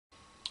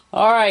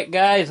Alright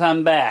guys,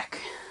 I'm back.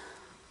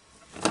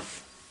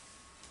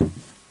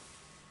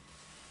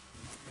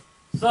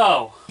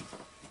 So,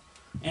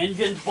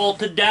 engine's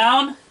bolted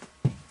down.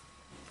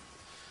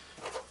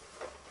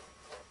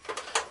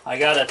 I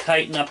gotta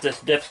tighten up this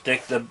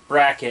dipstick, the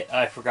bracket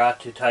I forgot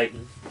to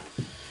tighten.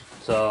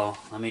 So,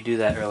 let me do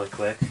that really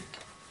quick.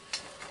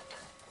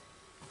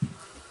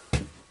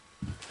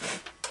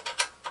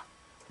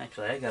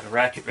 Actually, I got a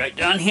ratchet right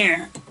down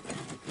here.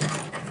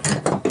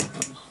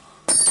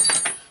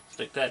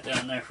 Stick that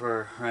down there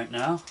for right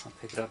now. I'll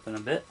pick it up in a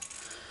bit.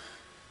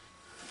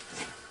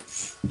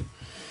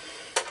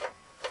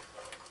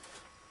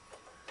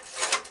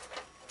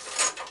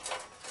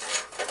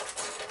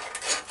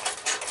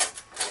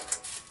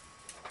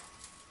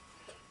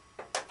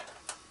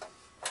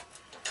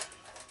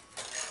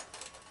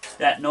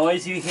 That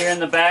noise you hear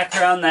in the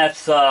background,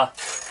 that's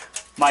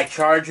my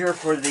charger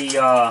for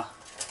the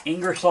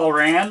Ingersoll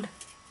Rand.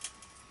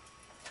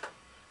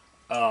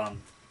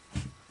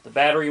 The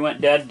battery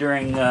went dead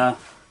during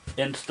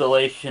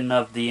installation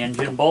of the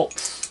engine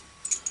bolts.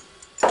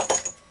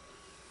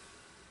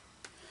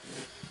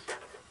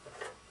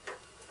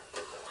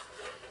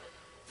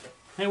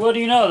 Hey, what do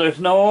you know? There's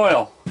no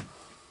oil.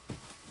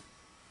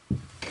 It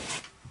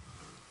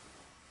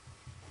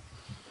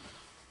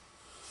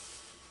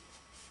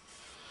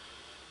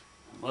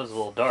was a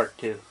little dark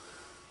too,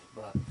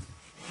 but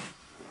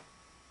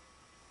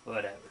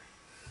whatever.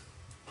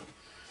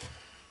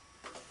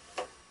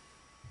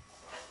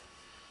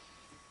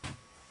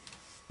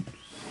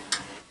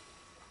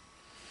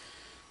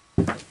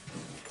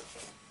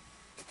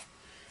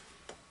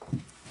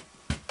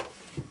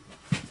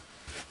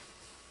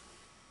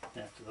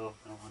 That's the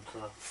open one,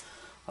 so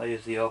I'll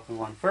use the open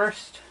one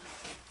first.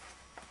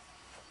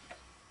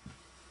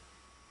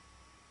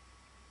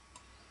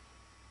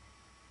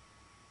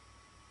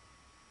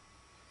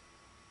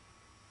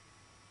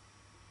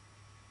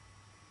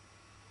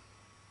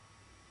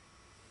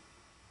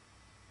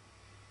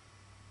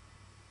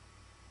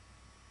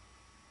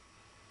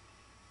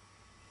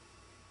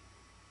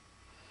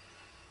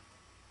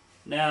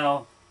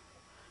 Now,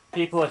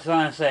 people are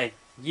trying to say,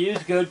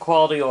 use good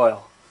quality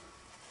oil.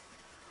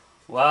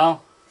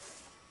 Well,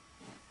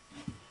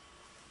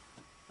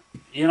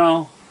 you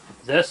know,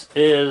 this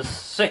is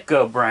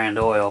Citgo brand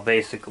oil,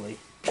 basically.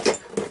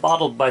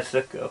 Bottled by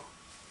Citgo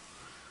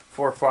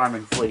for farm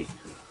and fleet.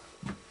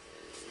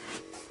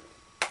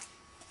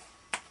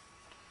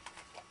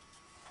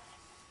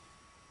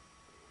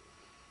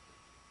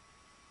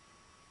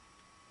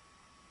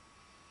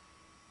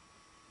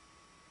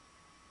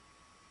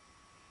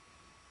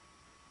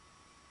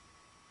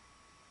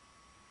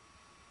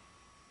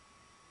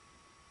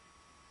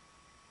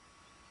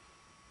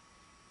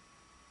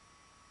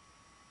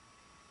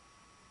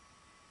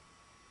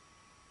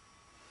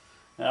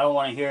 I don't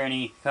want to hear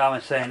any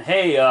comments saying,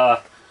 hey,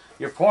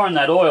 you're pouring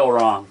that oil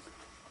wrong.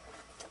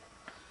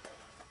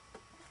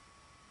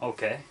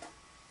 Okay.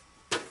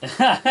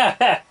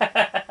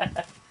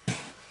 I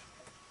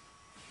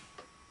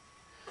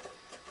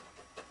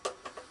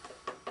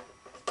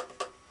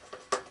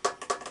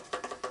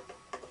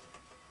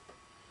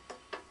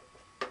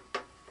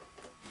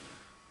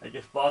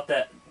just bought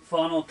that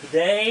funnel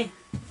today.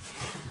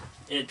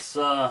 It's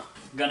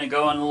gonna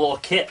go in a little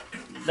kit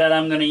that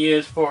I'm gonna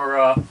use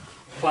for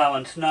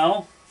plowing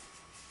snow.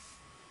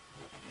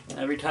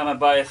 Every time I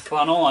buy a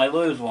funnel, I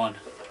lose one.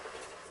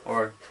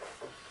 Or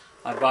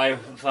I buy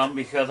some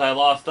because I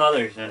lost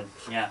others, and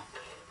yeah.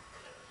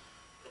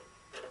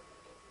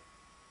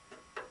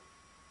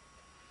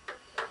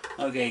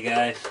 Okay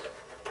guys,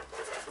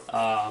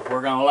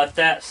 we're gonna let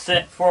that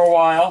sit for a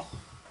while,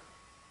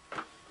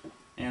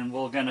 and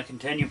we're gonna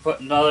continue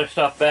putting other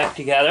stuff back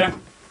together.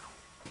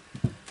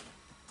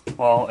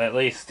 Well, at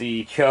least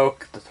the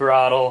choke, the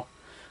throttle,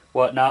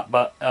 whatnot,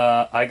 but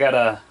I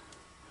gotta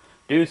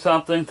do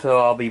something, so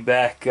I'll be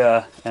back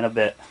in a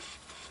bit.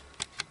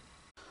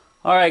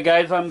 Alright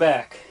guys, I'm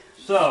back.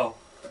 So,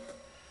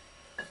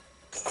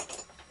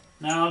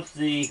 now it's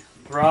the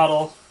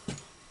throttle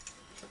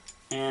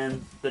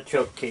and the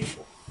choke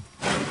cable.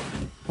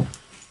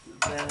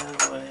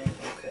 That way,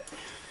 okay.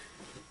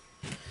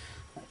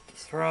 That's the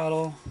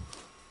throttle.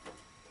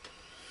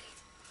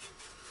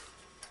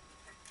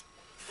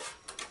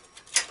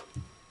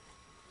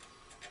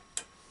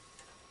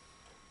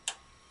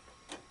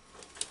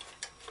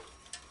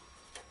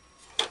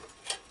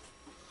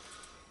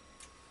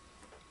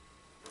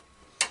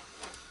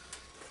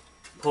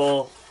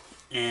 Pull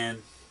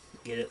and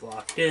get it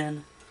locked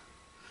in.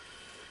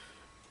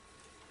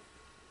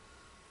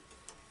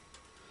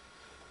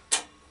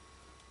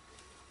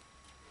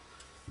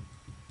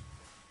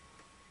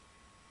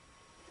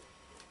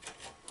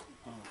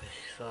 Okay,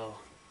 so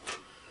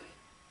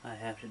I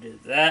have to do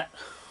that.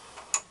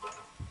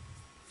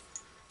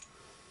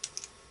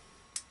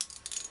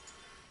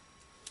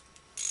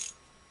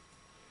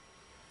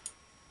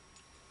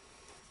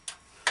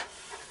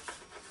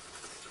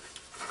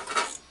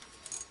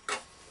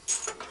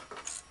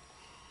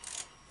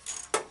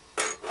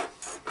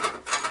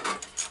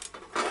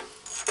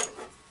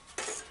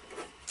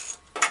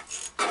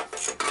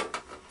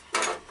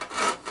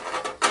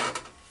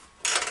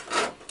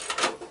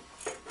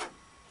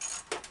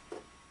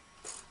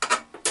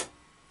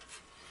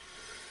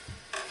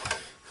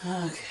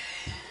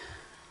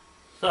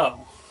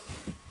 So,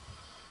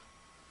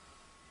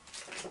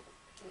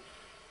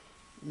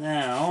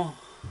 now,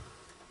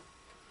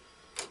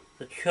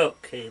 the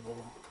choke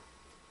cable.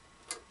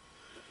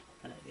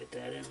 Gotta get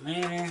that in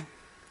there.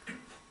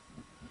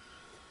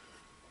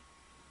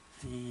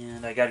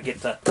 And I gotta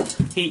get the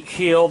heat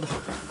shield.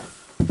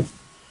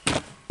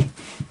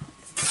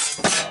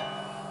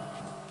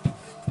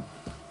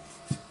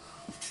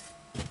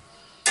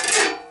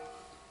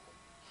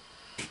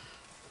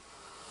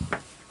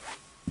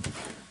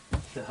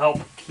 To help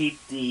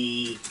keep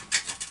the,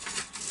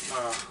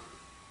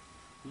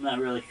 I'm not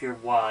really sure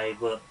why,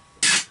 but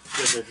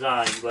the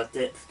design, but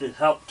it's to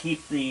help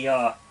keep the,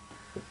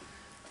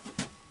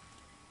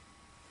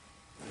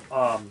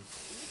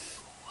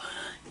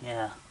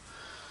 yeah,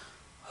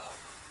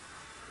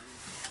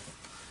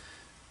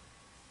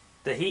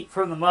 the heat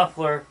from the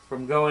muffler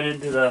from going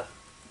into the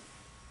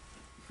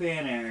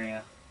fan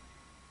area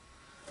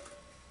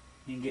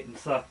and getting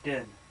sucked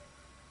in.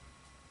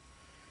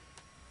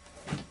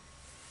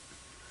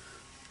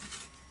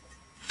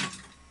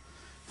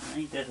 I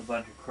think that's a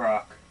bunch of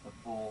crock, a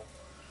bull.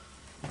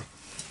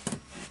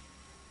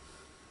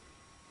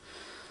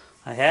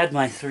 I had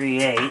my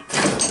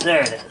 3/8.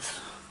 There it is.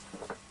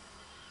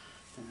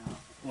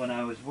 When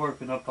I was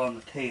working up on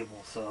the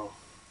table, so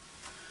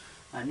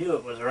I knew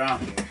it was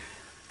around here.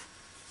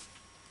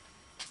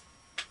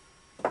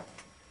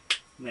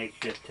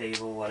 Makeshift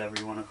table, whatever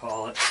you want to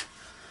call it.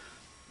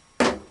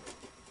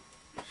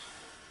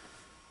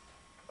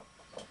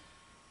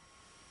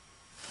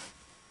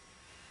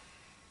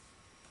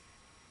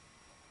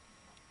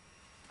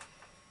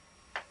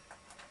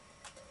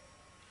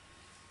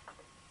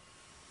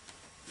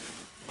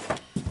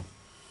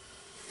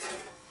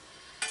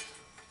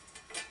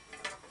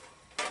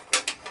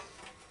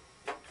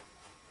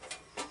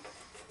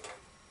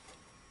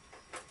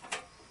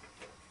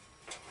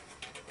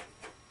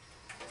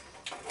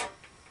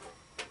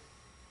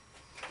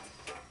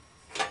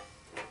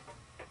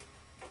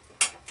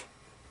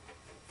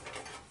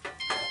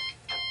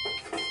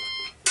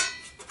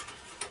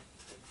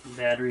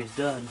 Battery's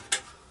done.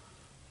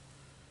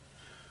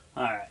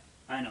 Alright,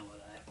 I know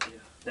what I have to do.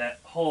 That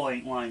hole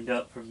ain't lined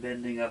up from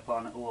bending up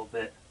on it a little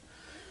bit.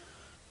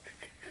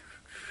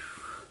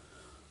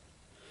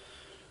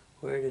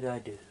 Where did I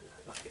do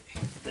that? Okay,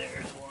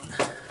 there's one.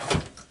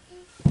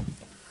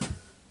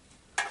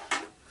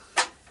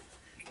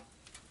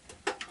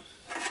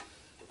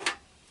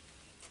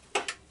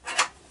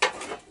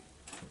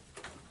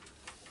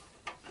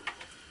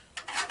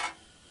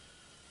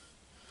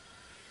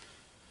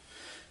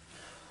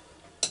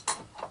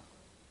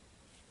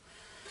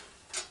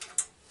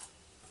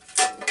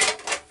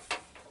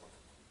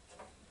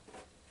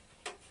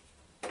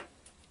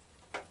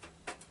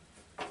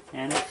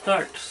 And it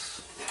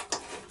starts.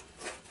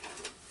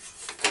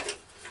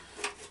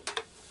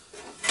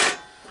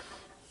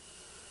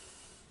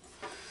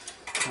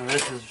 Now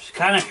this is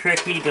kind of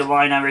tricky to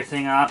line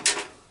everything up.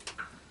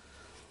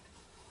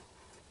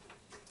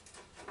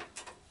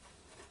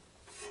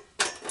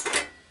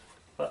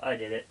 But I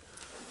did it.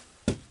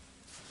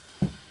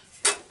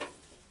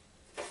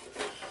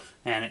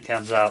 And it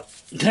comes out.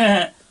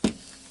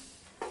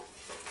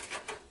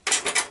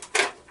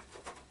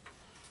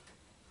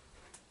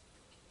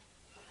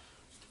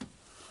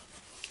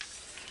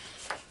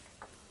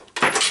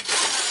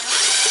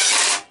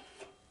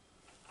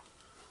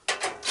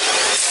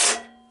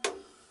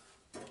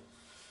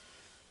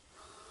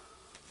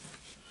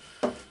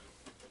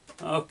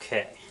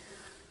 Okay.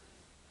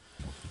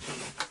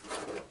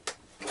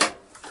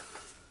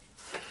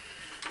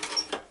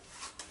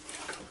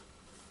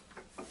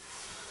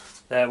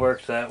 That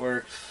works, that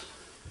works.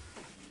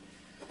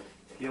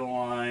 Fuel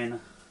line.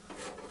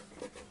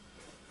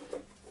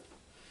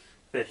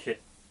 Fish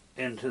it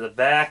into the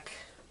back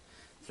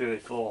through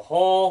its little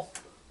hole,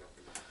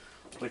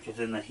 which is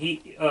in the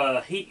heat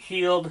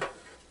shield.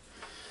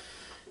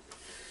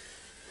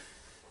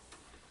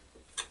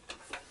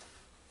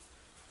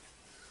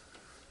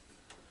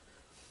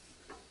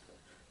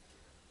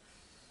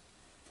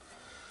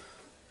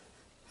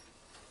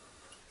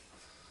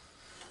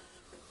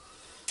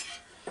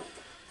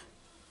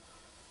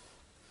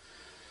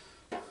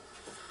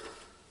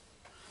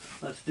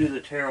 Let's do the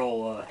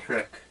Terrell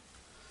trick.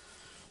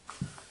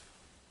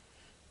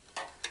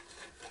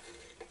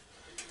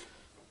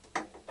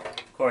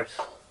 Of course.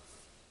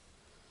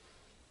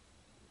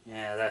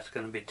 Yeah, that's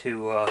going to be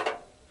too,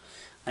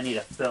 I need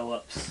a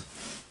Phillips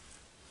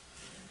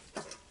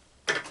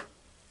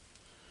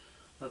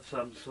of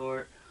some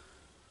sort.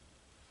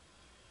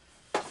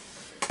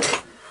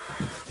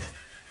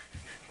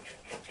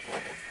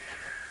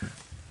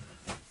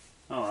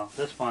 Oh well,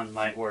 this one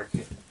might work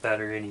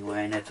better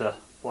anyway, and it's a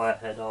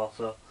flathead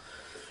also.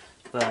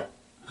 But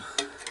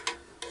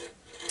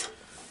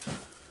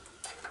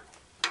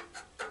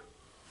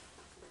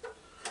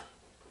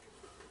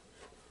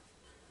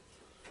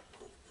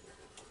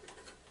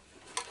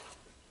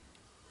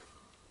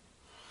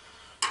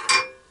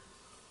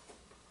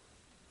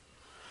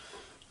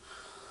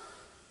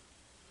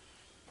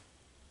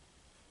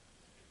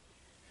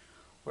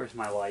Where's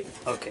my light?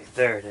 Okay,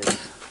 there it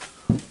is.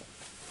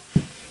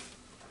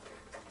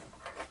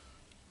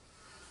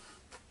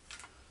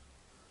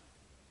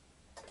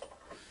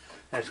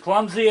 As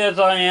clumsy as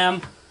I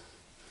am,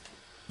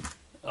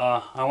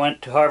 I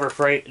went to Harbor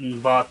Freight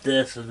and bought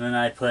this, and then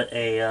I put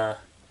a,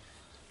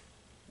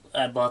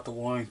 I bought the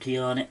warranty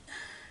on it.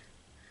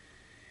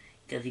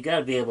 Because you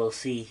gotta be able to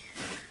see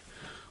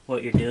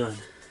what you're doing.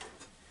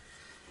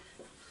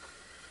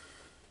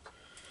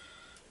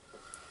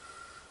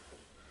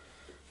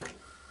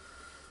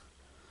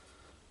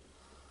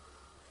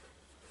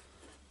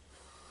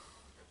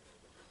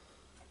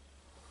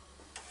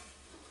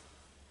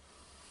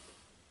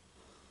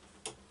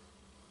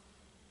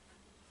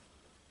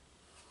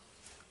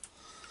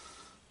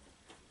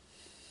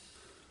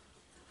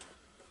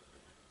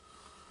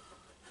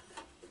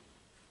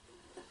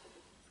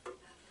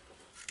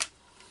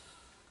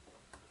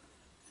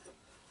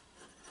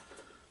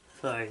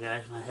 Sorry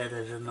guys, my head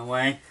is in the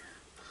way.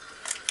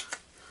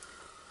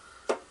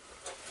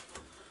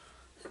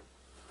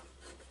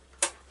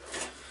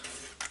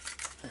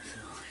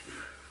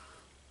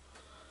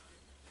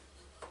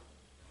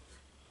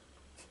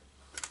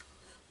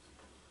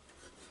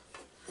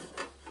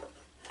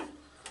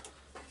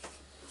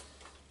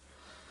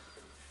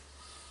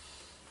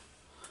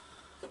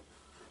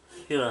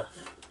 Should've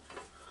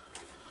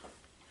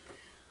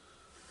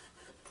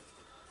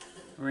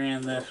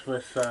ran this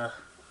with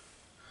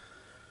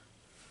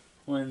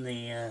when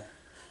the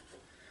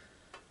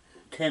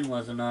tin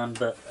wasn't on,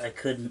 but I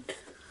couldn't.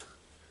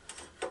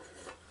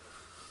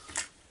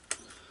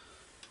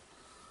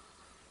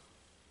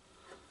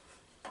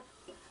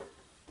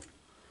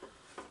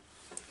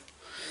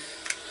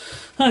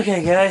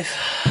 Okay guys,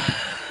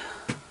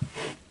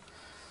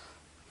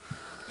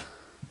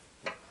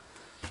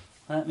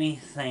 let me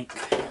think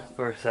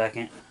for a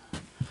second.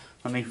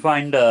 Let me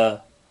find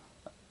a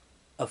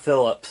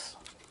Phillips.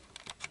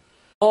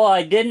 Well,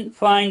 I didn't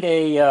find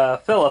a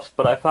Phillips,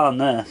 but I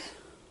found this.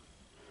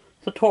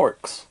 It's a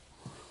Torx.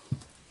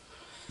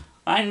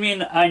 I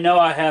mean, I know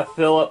I have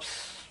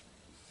Phillips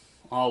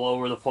all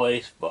over the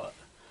place, but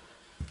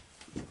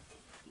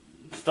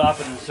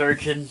stopping and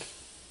searching,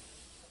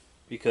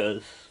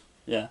 because,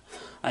 yeah,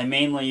 I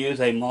mainly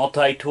use a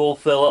multi-tool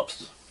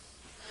Phillips.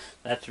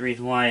 That's the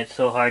reason why it's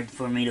so hard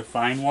for me to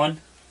find one.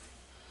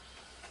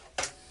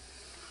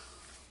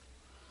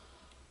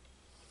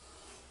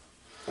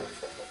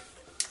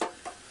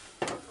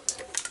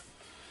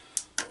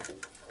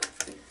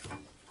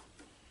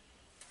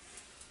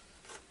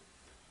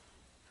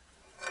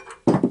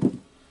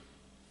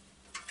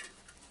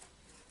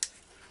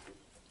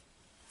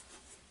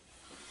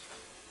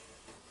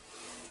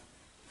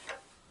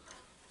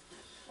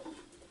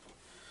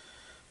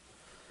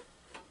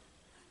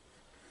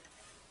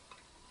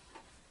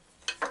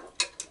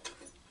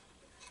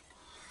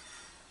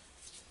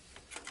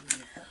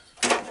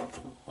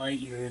 Light,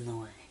 you're in the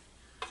way.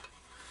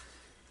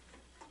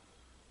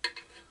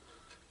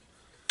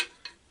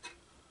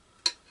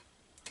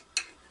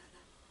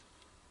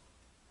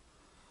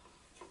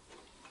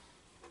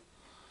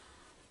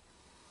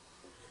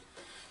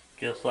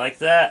 Just like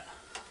that.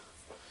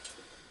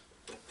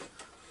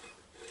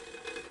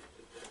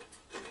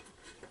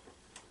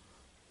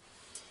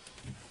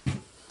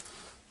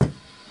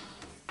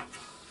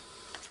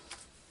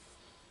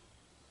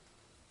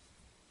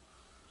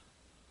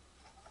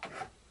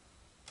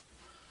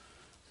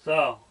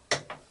 So,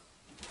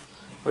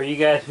 for you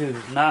guys who's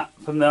not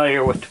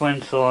familiar with twin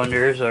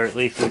cylinders, or at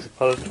least we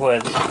suppose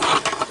twins,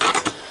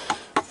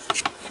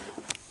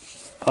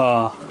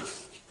 a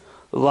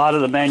lot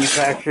of the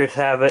manufacturers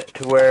have it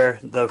to where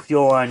the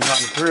fuel line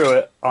runs through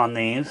it on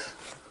these.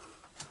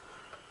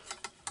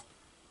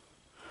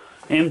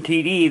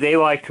 MTD, they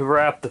like to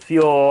wrap the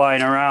fuel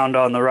line around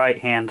on the right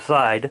hand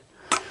side,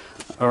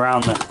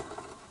 around the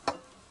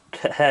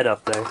head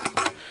up there.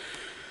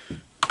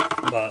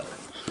 But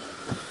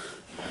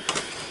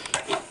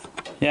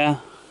yeah,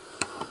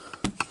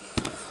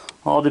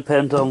 all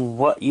depends on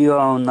what you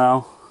own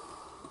though.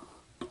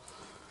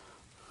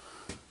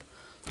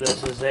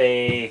 This is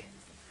a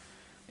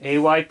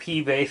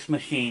AYP based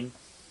machine.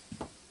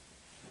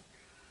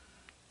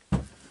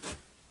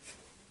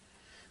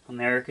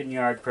 American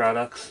Yard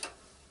Products.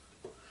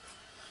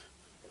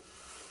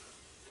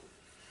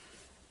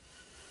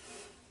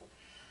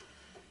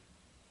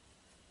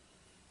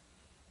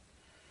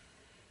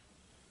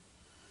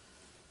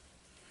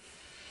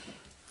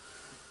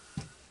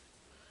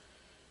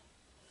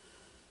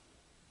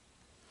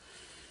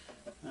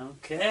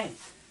 Okay.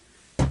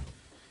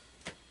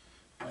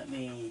 Let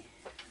me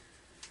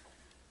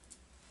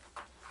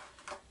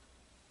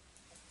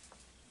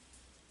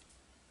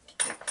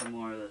pick some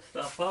more of the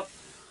stuff up.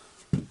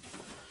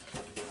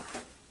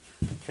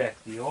 Check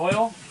the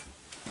oil.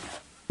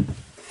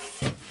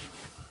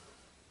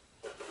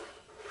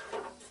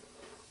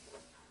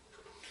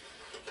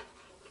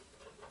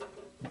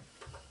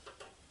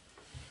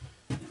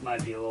 It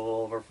might be a little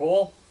over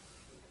full.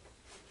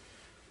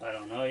 I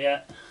don't know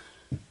yet.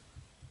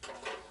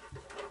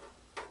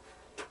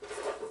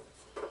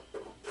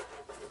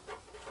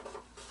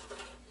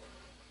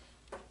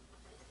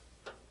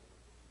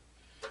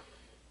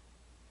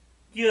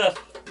 Just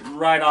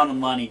right on the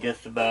money,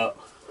 just about.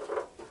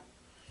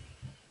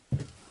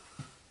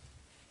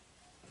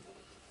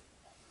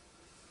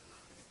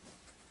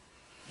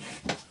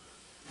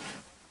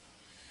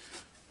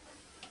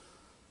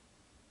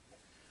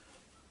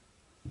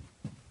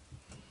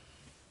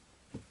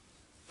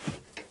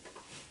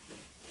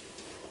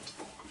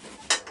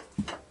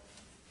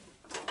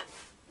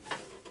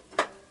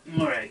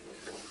 Alright.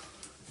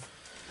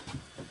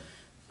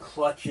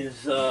 Clutch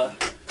is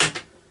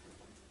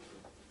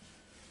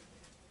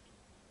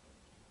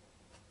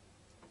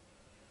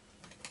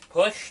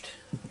pushed.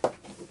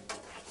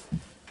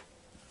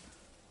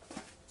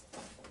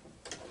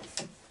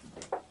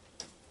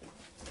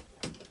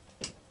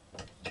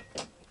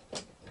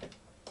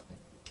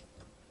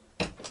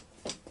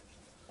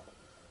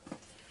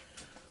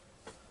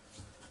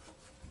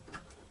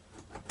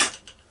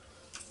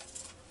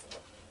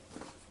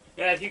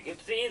 Yeah, as you can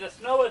see, the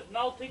snow is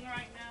melting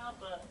right now,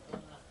 but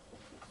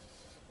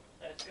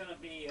that's going to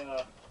be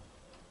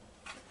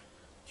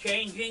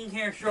changing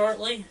here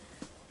shortly.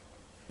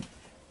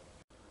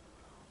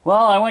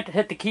 Well, I went to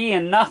hit the key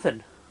and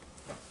nothing.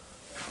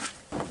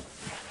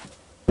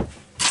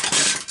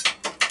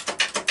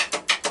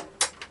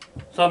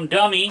 Some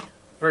dummy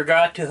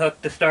forgot to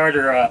hook the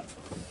starter up.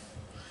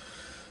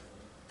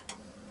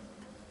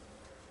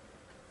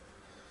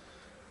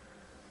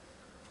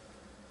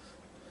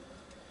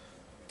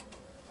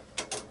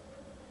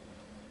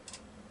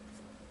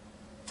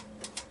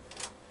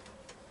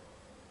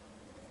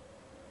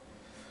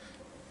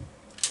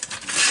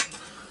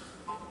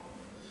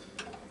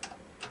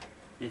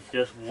 It's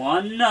just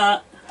one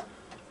nut.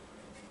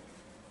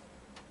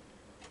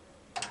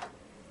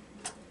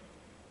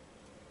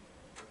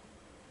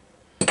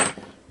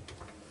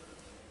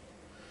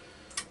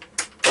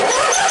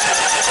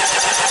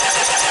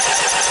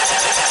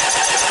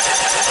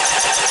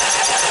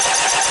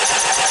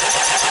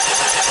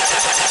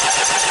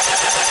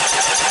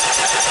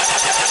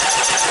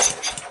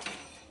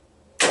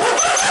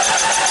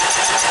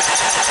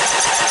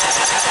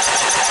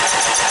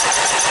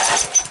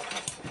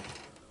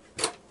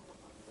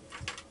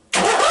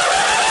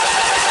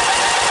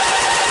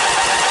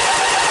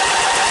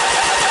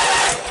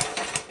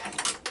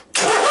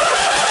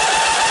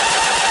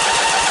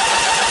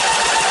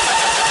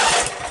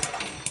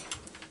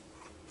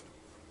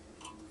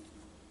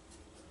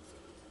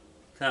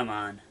 Come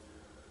on.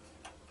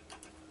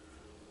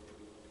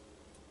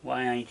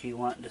 Why ain't you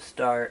wanting to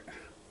start?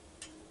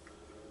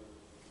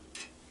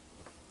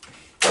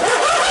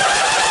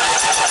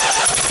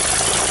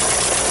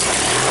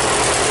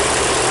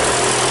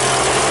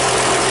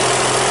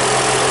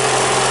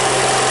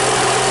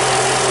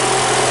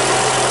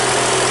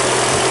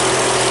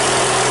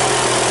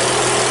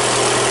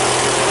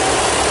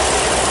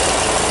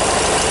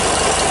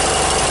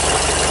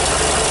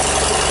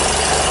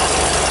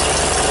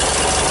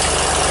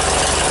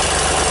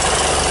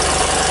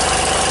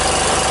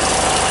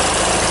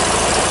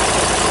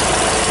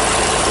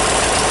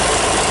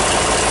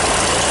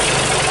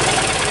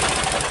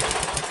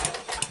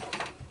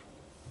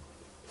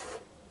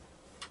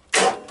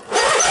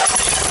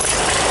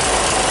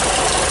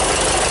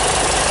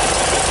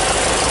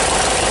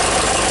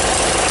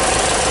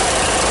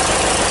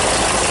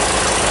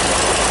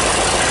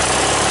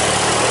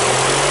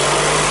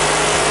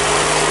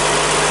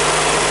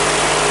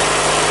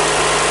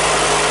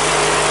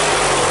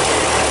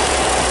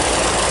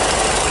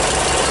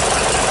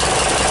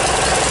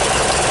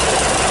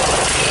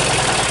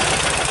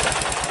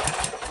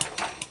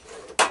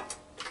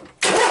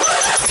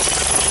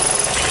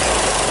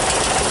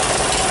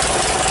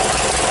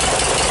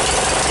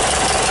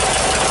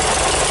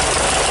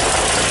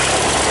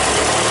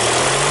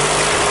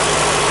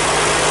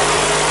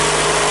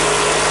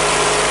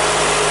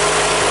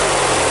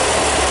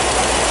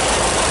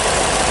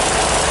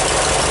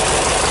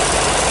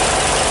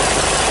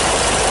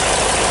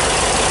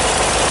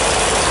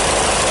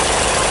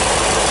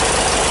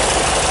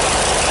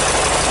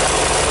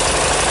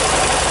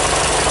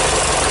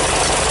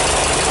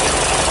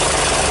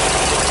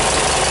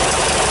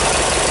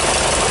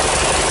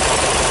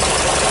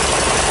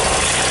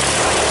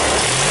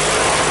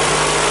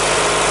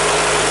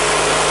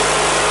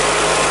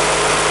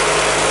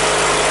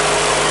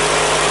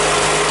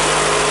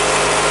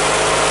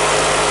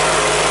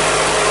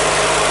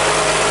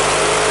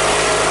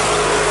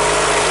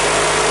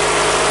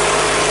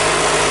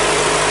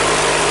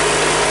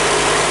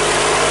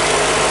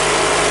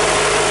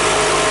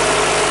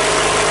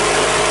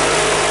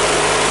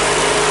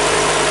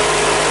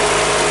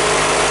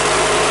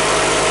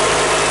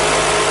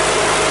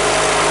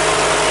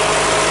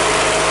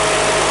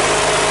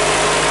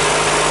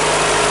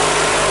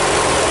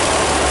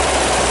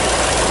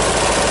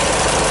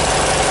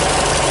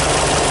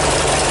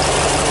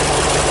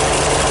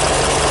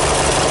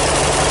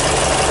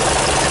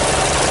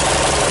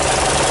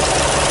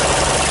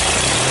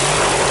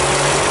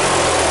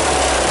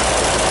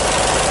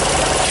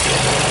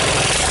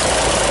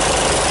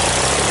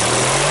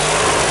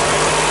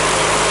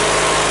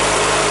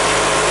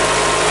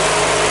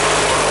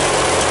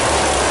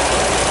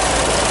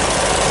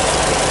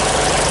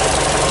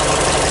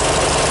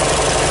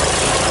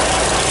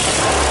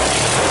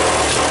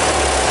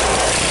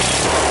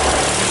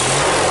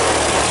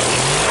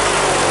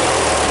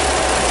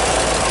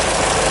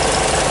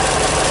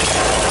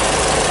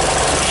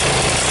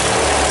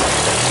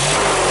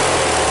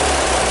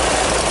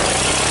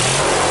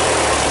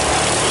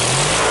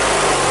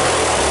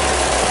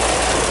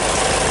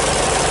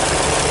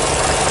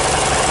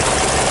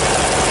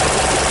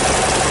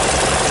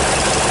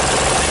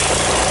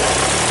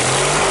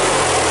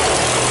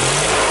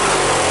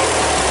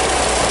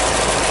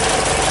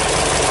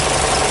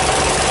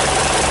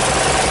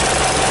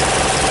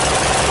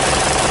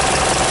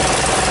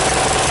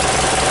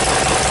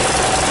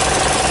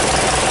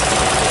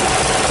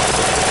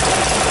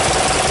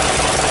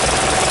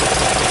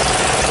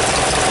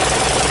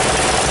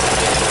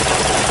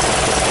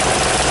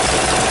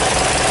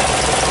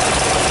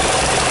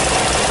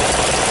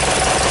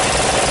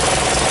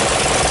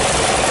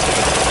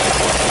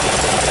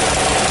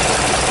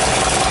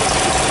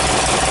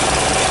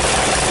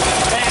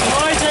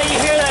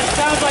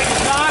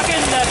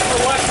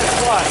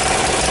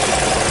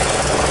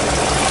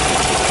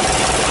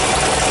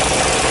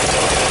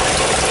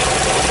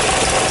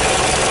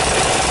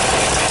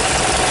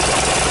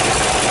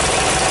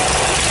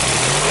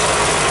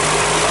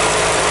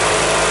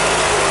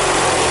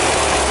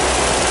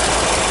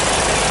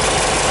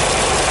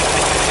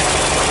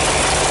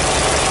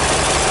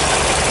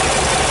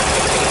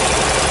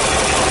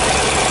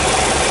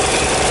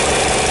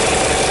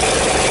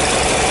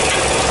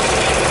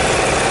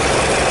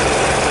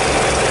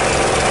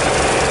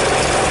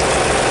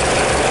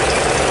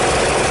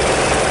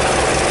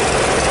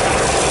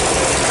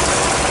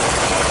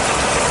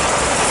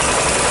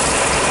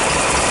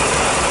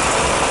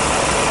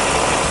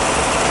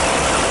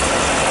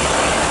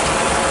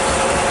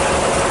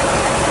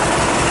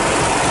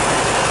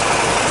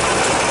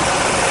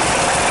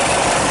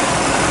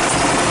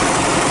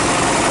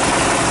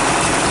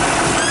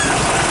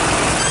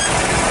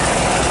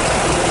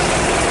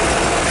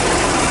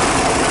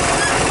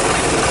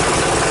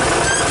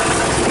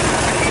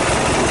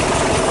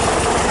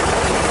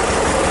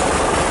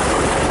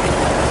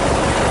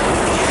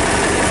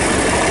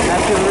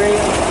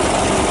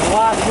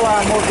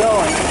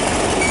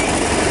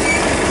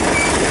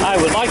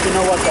 like to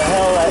know what the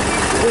hell that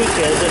tweak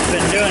is. It's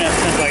been doing it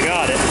since I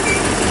got it.